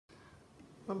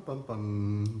Bum, bum,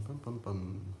 bum, bum, bum,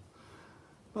 bum.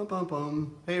 Bum, bum,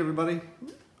 bum. Hey everybody,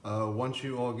 once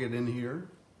you all get in here,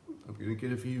 I'm going to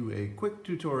give you a quick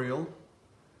tutorial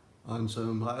on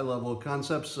some high-level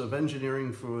concepts of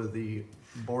engineering for the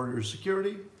border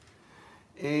security.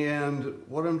 And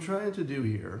what I'm trying to do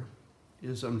here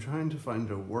is I'm trying to find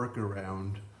a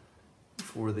workaround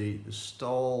for the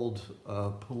stalled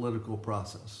political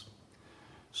process.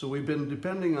 So we've been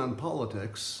depending on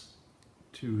politics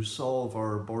to solve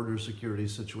our border security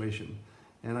situation.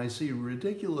 And I see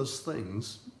ridiculous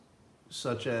things,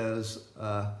 such as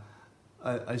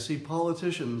I see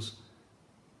politicians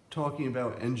talking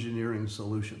about engineering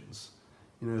solutions.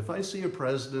 You know, if I see a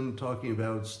president talking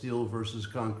about steel versus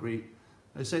concrete,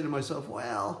 I say to myself,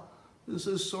 well, this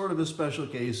is sort of a special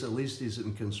case, at least he's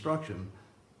in construction,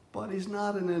 but he's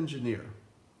not an engineer.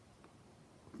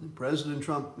 President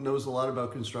Trump knows a lot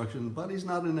about construction, but he's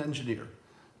not an engineer.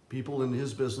 People in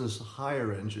his business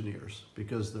hire engineers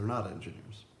because they're not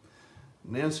engineers.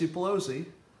 Nancy Pelosi,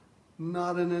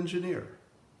 not an engineer.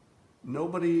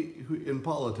 Nobody in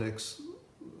politics,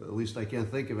 at least I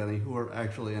can't think of any, who are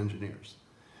actually engineers.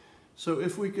 So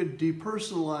if we could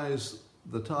depersonalize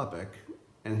the topic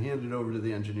and hand it over to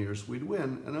the engineers, we'd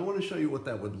win. And I want to show you what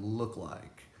that would look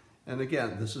like. And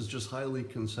again, this is just highly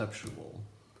conceptual.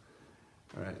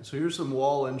 All right, so here's some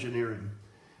wall engineering.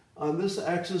 On this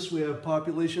axis, we have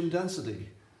population density.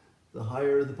 The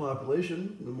higher the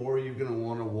population, the more you're going to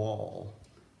want a wall.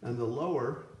 And the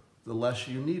lower, the less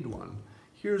you need one.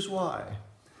 Here's why.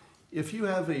 If you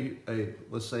have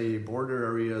let's say, a border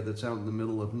area that's out in the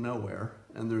middle of nowhere,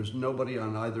 and there's nobody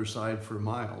on either side for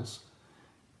miles,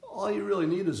 all you really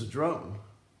need is a drone.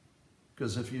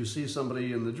 Because if you see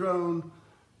somebody in the drone,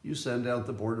 you send out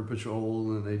the border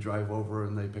patrol and they drive over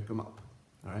and they pick them up.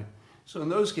 All right. So in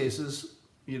those cases,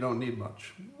 you don't need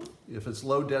much. If it's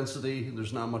low density and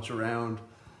there's not much around,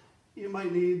 you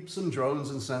might need some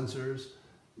drones and sensors,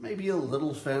 maybe a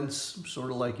little fence, sort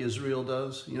of like Israel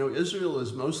does. You know, Israel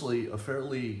is mostly a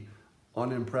fairly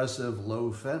unimpressive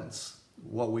low fence.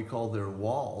 What we call their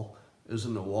wall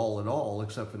isn't a wall at all,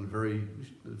 except in very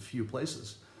few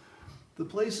places. The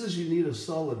places you need a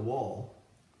solid wall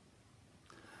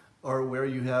are where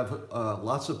you have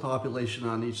lots of population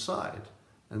on each side.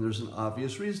 And there's an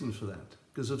obvious reason for that.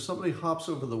 Because if somebody hops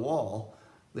over the wall,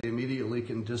 they immediately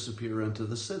can disappear into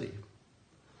the city.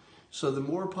 So the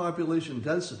more population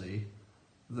density,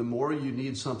 the more you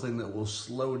need something that will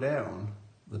slow down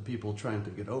the people trying to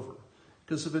get over.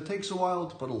 Because if it takes a while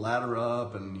to put a ladder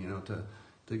up and, you know,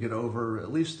 to get over,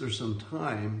 at least there's some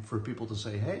time for people to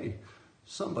say, hey,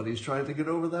 somebody's trying to get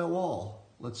over that wall.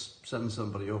 Let's send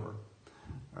somebody over.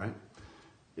 All right?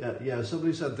 Yeah,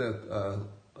 somebody said that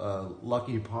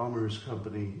Lucky Palmer's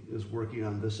company is working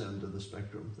on this end of the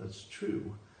spectrum. That's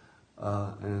true.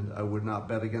 And I would not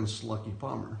bet against Lucky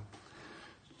Palmer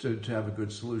to have a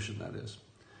good solution, that is.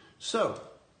 So,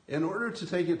 in order to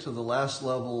take it to the last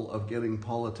level of getting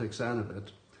politics out of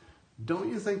it, don't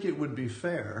you think it would be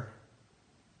fair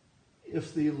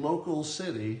if the local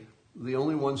city, the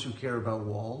only ones who care about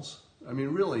walls, I mean,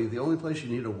 really, the only place you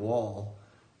need a wall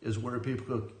is where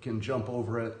people can jump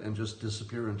over it and just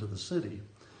disappear into the city.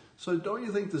 So don't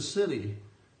you think the city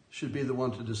should be the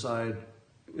one to decide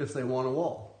if they want a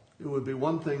wall? It would be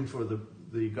one thing for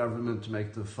the government to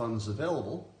make the funds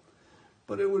available,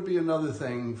 but it would be another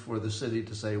thing for the city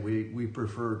to say we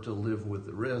prefer to live with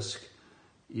the risk,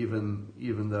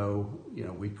 even though, you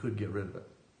know, we could get rid of it,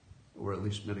 or at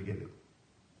least mitigate it.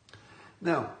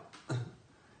 Now,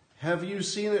 have you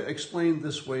seen it explained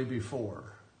this way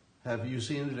before? Have you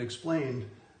seen it explained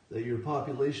that your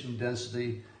population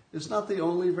density is not the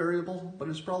only variable, but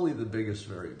it's probably the biggest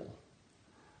variable?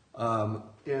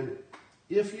 And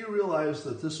if you realize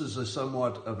that this is a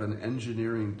somewhat of an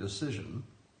engineering decision,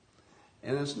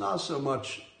 and it's not so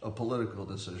much a political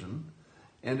decision,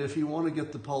 and if you want to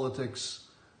get the politics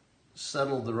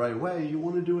settled the right way, you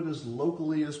want to do it as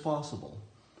locally as possible.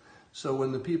 So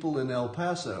when the people in El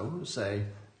Paso say,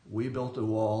 we built a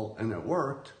wall and it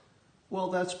worked, well,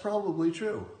 that's probably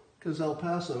true, because El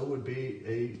Paso would be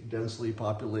a densely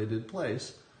populated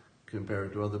place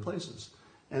compared to other places.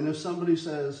 And if somebody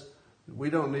says, we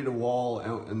don't need a wall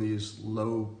out in these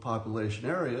low population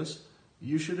areas,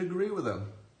 you should agree with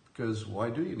them, because why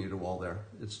do you need a wall there?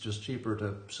 It's just cheaper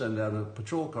to send out a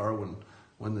patrol car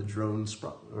when the drones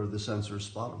or the sensors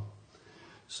spot them.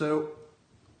 So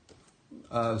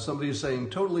somebody is saying,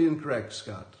 totally incorrect,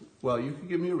 Scott. Well, you can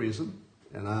give me a reason,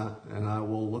 and I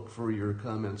will look for your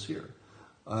comments here.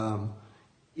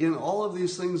 In all of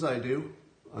these things I do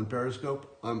on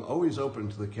Periscope, I'm always open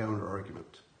to the counter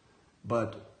argument.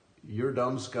 But you're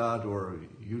dumb, Scott, or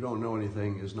you don't know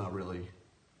anything is not really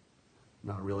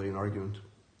Not really an argument.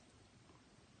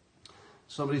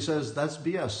 Somebody says, that's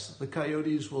BS. The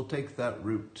coyotes will take that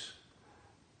route.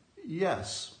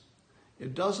 Yes.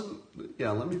 It doesn't,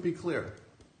 let me be clear.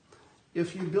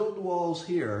 If you build walls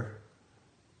here,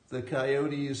 the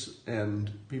coyotes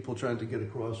and people trying to get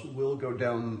across will go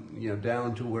down,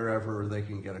 down to wherever they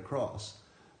can get across.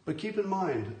 But keep in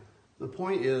mind, the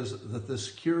point is that the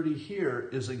security here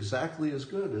is exactly as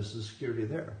good as the security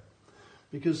there.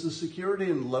 Because the security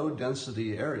in low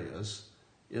density areas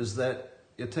is that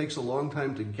it takes a long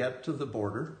time to get to the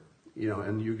border,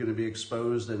 and you're going to be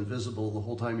exposed and visible the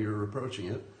whole time you're approaching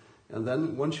it. And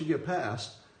then once you get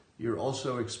past, you're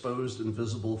also exposed and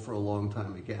visible for a long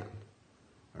time again.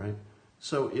 All right?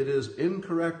 So it is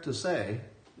incorrect to say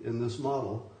in this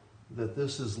model that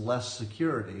this is less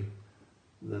security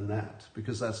than that,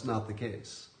 because that's not the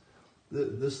case.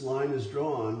 This line is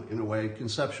drawn in a way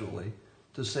conceptually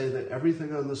to say that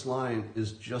everything on this line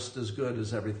is just as good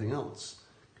as everything else,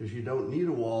 because you don't need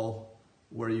a wall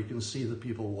where you can see the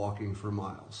people walking for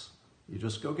miles. You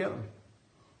just go get them.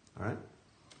 All right?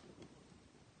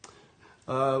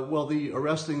 Well, the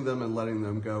arresting them and letting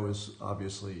them go is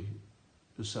obviously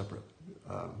a separate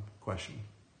question.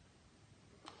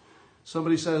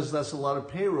 Somebody says that's a lot of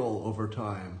payroll over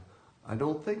time. I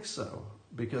don't think so,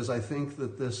 because I think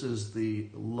that this is the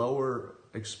lower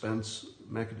expense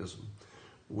mechanism.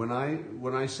 When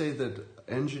I say that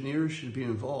engineers should be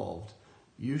involved,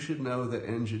 you should know that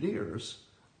engineers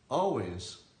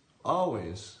always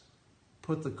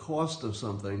put the cost of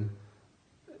something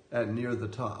at near the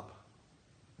top,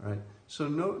 right? So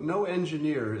no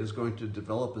engineer is going to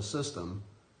develop a system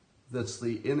that's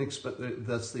the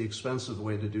expensive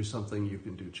way to do something you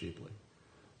can do cheaply.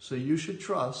 So you should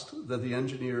trust that the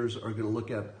engineers are going to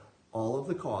look at all of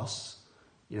the costs,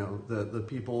 the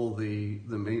people, the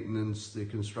maintenance, the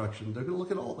construction. They're going to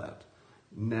look at all that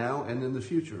now and in the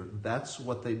future. That's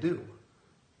what they do.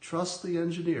 Trust the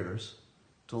engineers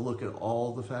to look at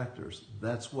all the factors.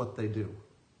 That's what they do.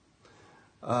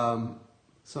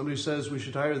 Somebody says we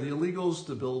should hire the illegals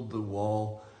to build the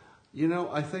wall.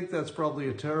 I think that's probably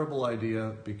a terrible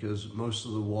idea, because most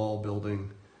of the wall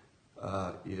building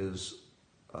is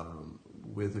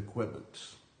with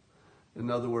equipment. In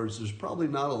other words, there's probably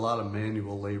not a lot of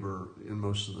manual labor in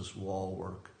most of this wall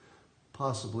work.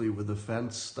 Possibly with the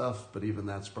fence stuff, but even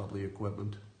that's probably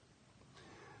equipment.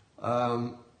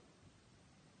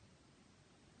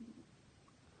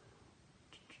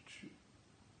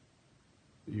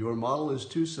 Your model is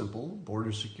too simple.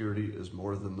 Border security is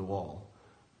more than the wall.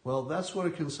 Well, that's what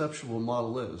a conceptual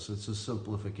model is. It's a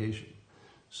simplification.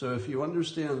 So if you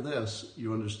understand this,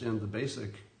 you understand the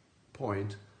basic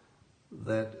point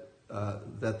that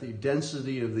the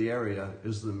density of the area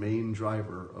is the main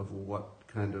driver of what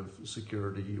kind of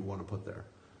security you want to put there.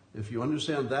 If you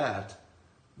understand that,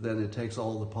 then it takes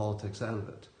all the politics out of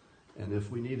it. And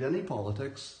if we need any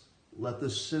politics, let the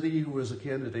city who is a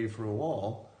candidate for a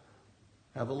wall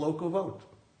have a local vote.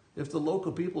 If the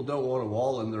local people don't want a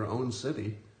wall in their own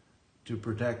city to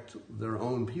protect their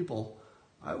own people,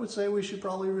 I would say we should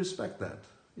probably respect that,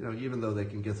 even though they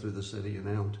can get through the city and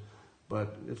out.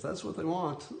 But if that's what they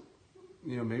want,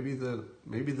 maybe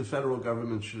the federal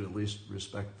government should at least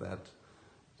respect that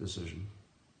decision.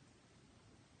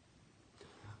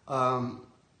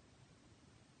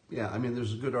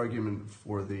 There's a good argument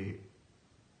for the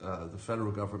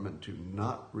federal government to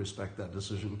not respect that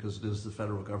decision, because it is the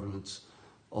federal government's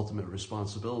ultimate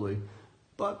responsibility.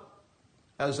 But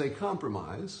as a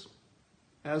compromise,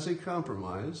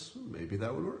 maybe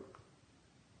that would work.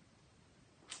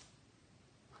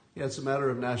 Yeah, it's a matter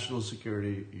of national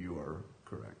security. You are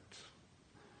correct.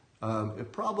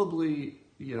 It probably,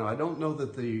 I don't know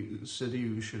that the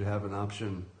city should have an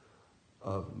option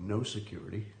of no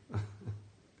security.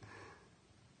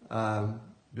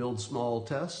 Build small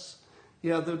tests.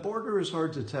 Yeah, the border is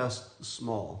hard to test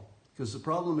small, because the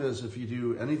problem is if you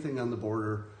do anything on the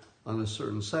border on a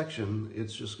certain section,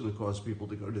 it's just going to cause people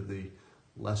to go to the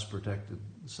less protected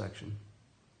section.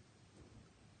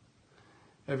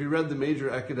 Have you read the major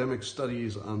academic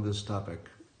studies on this topic?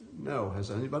 No.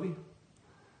 Has anybody?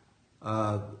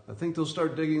 I think they'll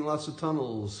start digging lots of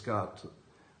tunnels, Scott.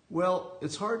 Well,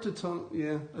 it's hard to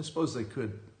yeah, I suppose they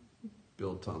could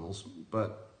build tunnels,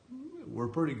 but we're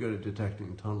pretty good at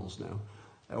detecting tunnels now.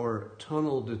 Our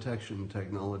tunnel detection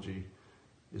technology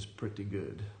is pretty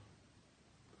good.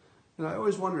 And I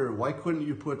always wonder, why couldn't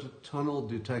you put tunnel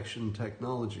detection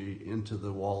technology into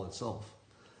the wall itself?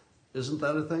 Isn't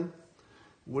that a thing?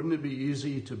 Wouldn't it be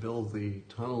easy to build the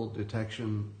tunnel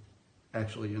detection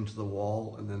actually into the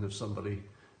wall, and then if somebody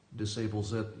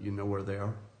disables it, you know where they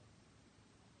are?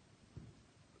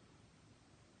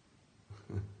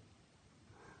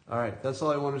 All right, that's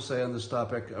all I wanted to say on this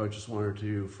topic. I just wanted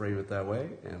to frame it that way,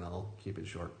 and I'll keep it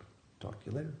short. Talk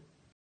to you later.